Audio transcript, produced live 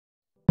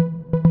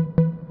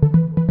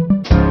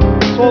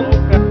Get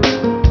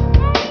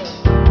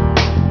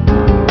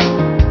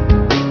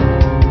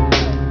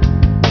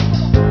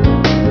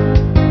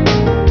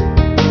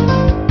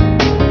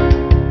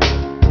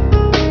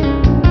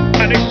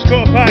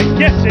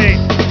it!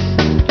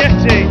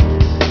 Get it!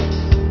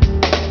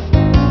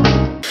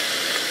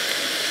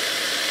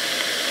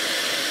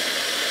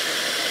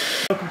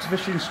 Welcome to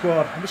Fishing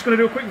Squad. I'm just going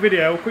to do a quick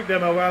video, a quick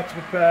demo of how to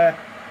prepare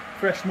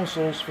fresh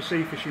mussels for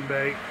sea fishing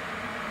bait.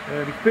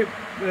 You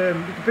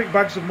can pick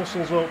bags of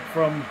mussels up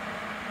from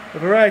a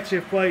variety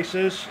of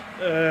places.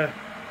 I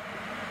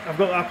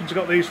happen to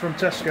got these from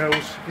Tesco's.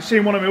 If you've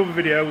seen one of my other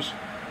videos,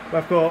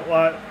 I've got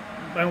like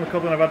my only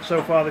coupling I've had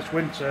so far this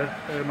winter.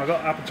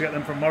 Happened to get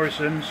them from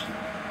Morrison's.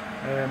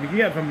 You can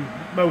get them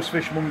from most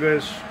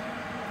fishmongers,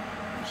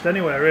 just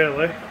anywhere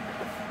really.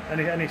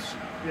 Any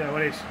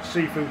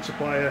seafood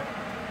supplier.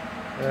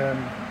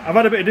 I've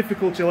had a bit of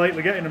difficulty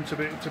lately getting them to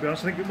be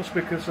honest. I think it must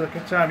be because of the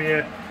time of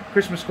year,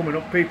 Christmas coming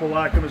up, people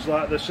like them as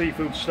like the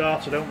seafood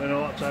starter, don't they, and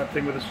all that type of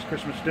thing with a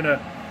Christmas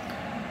dinner.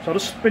 So I'll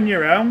just spin you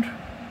around.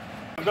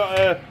 I've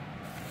got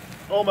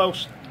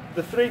almost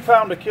the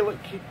 £3 a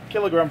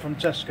kilogram from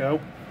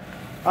Tesco.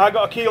 I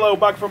got a kilo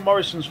bag from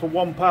Morrison's for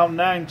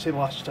 £1.90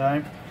 last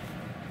time.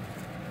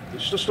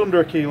 It's just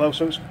under a kilo,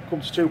 so it's come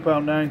to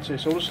 £2.90.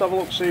 So we'll just have a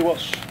look, see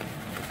what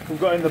we've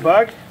got in the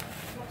bag.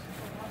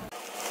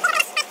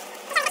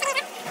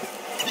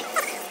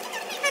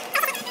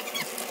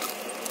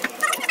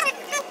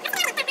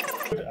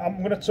 I'm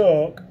going to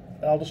talk,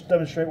 I'll just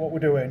demonstrate what we're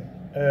doing.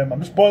 I'm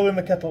just boiling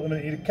the kettle at the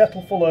minute. You need a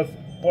kettle full of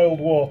boiled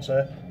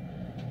water.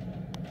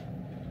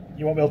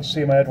 You won't be able to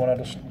see my head when I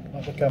just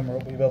have the camera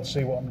up, but you'll be able to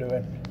see what I'm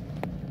doing.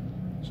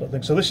 So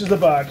this is the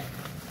bag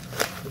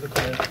with the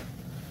clear.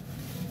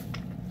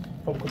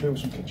 Probably could do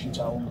with some kitchen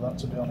towel under that,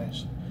 to be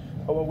honest.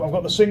 I've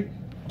got the sink.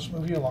 I'll just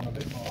move you along a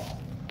bit more.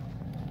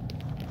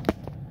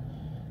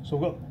 So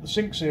I've got the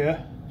sinks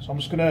here. So I'm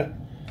just going to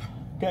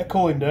get a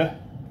colander,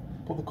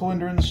 put the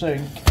colander in the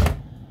sink,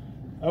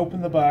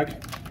 open the bag,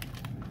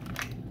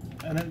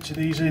 and empty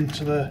these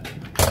into the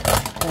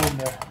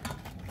colander.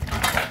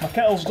 My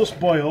kettle's just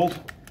boiled.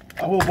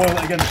 I will boil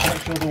it again to make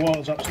sure the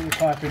water's absolutely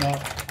piping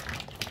hot.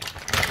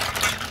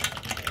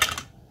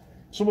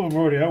 Some of them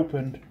are already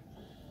opened.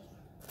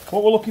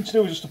 What we're looking to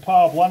do is just to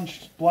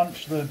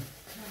blanch them.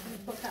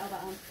 Put kettle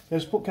back on. Yeah,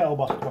 just put kettle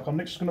back on.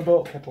 Nick's just going to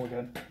boil the kettle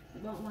again.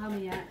 It won't allow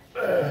me yet.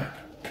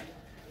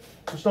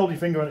 Just hold your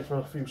finger on it for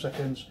a few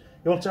seconds.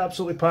 You want it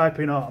absolutely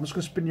piping hot. I'm just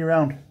going to spin you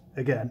around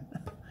again.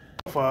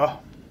 So far,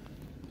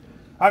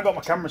 I've got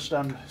my camera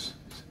stand.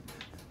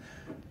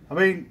 I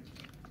mean,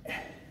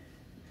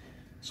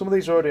 some of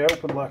these are already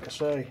open, like I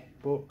say,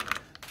 but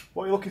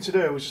what you're looking to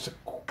do is just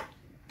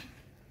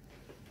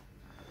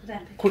to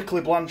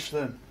quickly blanch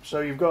them. So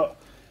you've got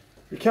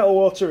your kettle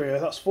water here,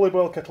 that's fully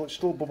boiled kettle, it's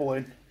still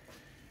bubbling.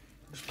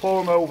 Just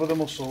pour them over the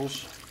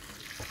mussels.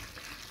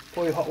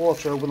 Pour your hot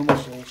water over the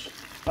mussels.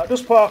 That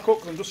does par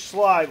cook them just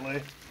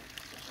slightly,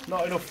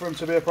 not enough for them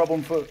to be a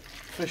problem for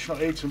fish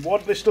not eating. But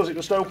what this does, it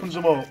just opens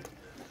them up.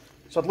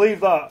 So I'd leave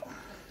that.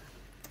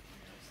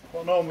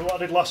 Well, normally what I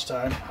did last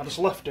time, I just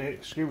left it,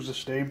 excuse the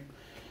steam,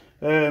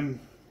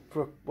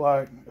 for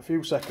like a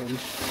few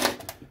seconds,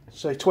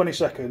 say 20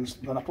 seconds,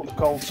 then I put the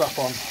cold tap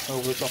on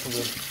over the top of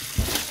it.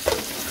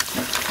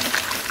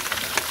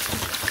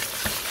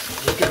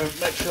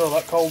 Make sure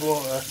that cold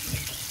water,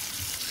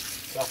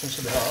 happens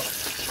to be hot,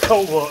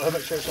 cold water,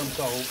 make sure it's on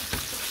cold,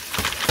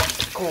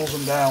 cools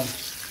them down.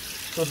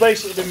 So they've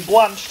basically been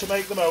blanched to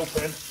make them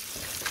open,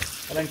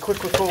 and then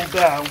quickly cooled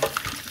down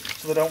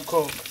so they don't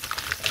cook.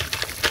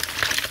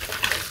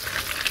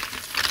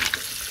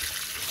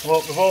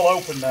 Well, they've all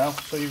opened now,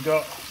 so you've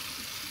got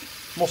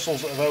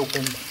mussels that have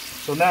opened.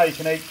 So now you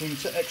can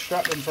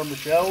extract them from the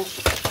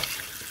shells.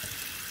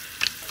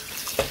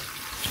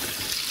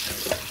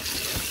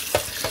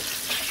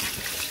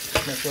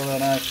 Make sure they're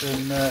nice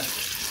and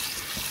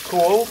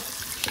cool.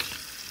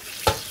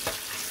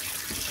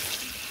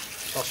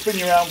 I'll spin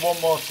you around one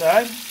more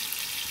time.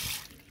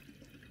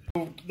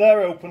 So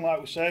they're open, like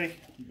we say.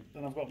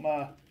 Then I've got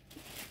my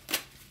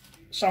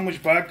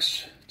sandwich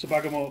bags to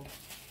bag them up.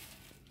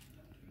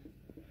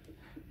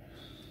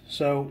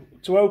 So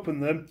to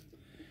open them,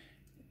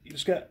 you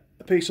just get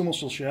a piece of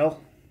mussel shell.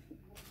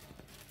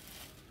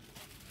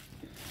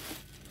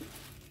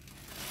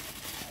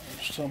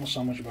 Just take my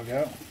sandwich bag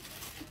out.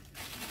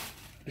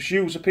 Just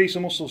use a piece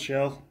of mussel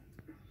shell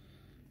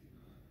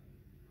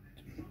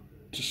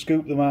to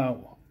scoop them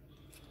out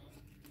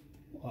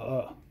like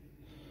that.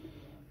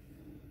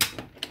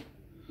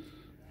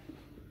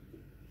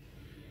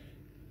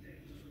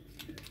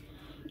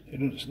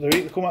 They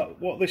either come out.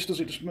 What this does,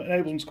 it just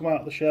enables them to come out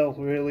of the shell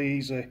really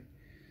easy.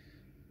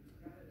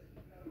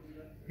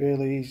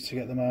 Really easy to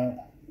get them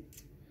out.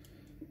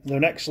 They're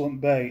an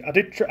excellent bait. I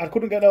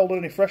couldn't get hold of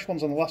any fresh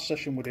ones on the last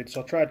session we did,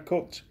 so I tried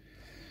cooked.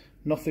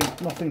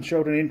 Nothing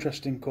showed any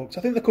interest in cooked.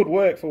 I think they could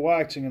work for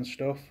whiting and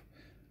stuff,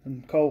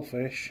 and cold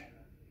fish.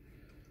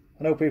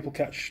 I know people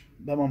catch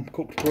them on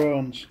cooked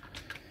prawns.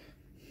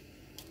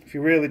 If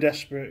you're really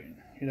desperate,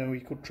 you know,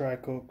 you could try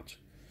cooked.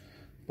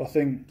 But I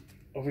think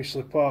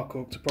obviously par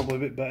cooked are probably a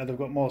bit better. They've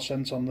got more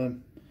scent on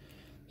them.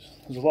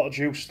 There's a lot of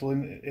juice still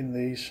in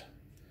these.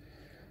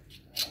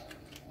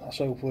 That's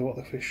hopefully what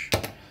the fish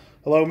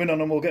allow me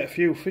on, and we'll get a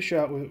few fish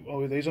out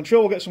with these. I'm sure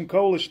we'll get some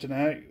colas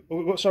tonight.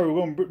 Sorry, we're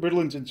going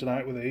Bridlington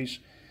tonight with these.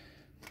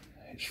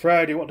 It's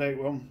Friday, what date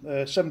we're on?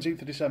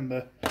 17th of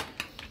December.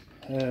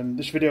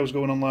 This video's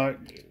going on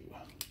like,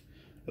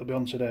 it'll be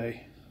on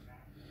today.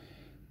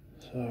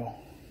 So,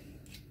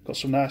 got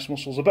some nice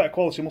mussels. A better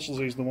quality mussels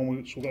these than the one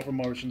we got from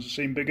Morrison's. They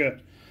seem bigger.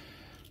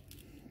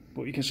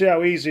 But you can see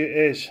how easy it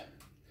is.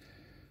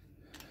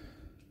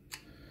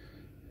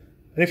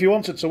 And if you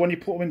wanted to, when you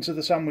put them into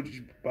the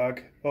sandwich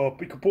bag, or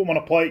you could put them on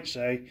a plate,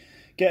 say,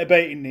 get a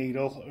baiting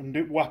needle and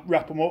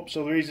wrap them up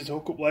so they're easy to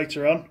hook up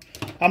later on.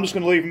 I'm just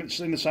going to leave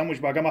them in the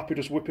sandwich bag. I'm happy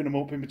just whipping them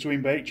up in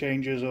between bait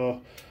changes,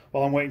 or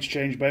while I'm waiting to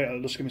change bait,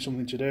 it'll just give me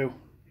something to do.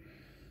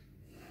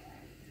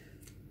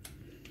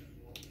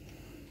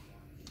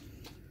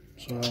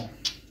 So,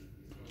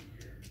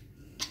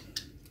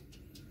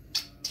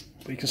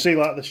 but you can see,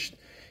 like,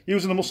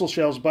 using the mussel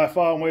shells by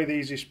far and away the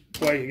easiest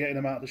way of getting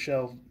them out of the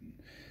shell.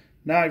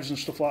 Knives and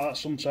stuff like that,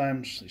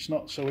 sometimes it's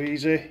not so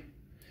easy.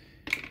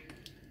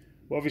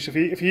 But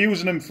obviously, if you're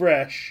using them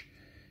fresh,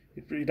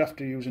 you'd have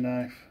to use a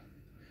knife.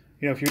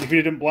 You know, if you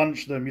didn't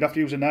blanch them, you'd have to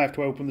use a knife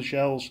to open the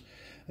shells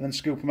and then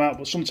scoop them out.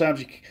 But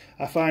sometimes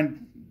I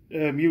find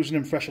using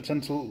them fresh, I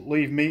tend to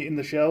leave meat in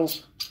the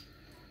shells,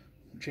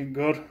 which ain't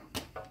good.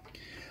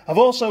 I've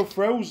also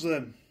froze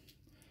them.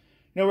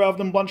 You know, rather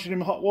than blanching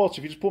them in hot water,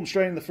 if you just put them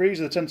straight in the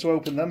freezer, they tend to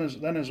open them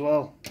then as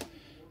well.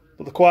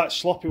 But they're quite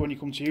sloppy when you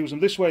come to use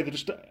them. This way, it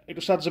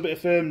just adds a bit of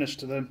firmness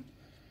to them,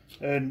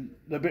 and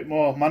they're a bit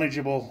more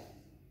manageable,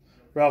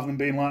 rather than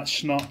being like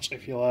snot,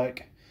 if you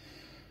like.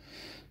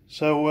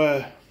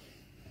 So,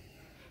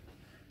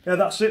 yeah,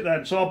 that's it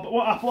then. So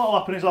what'll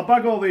happen is I'll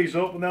bag all these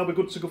up, and they'll be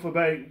good to go for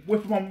bait.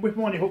 Whip them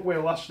on your hook with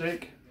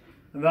elastic,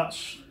 and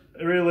that's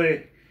a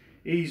really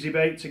easy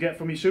bait to get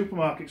from your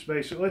supermarkets,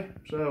 basically.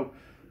 So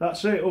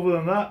that's it. Other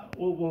than that,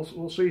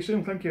 we'll see you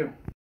soon. Thank you.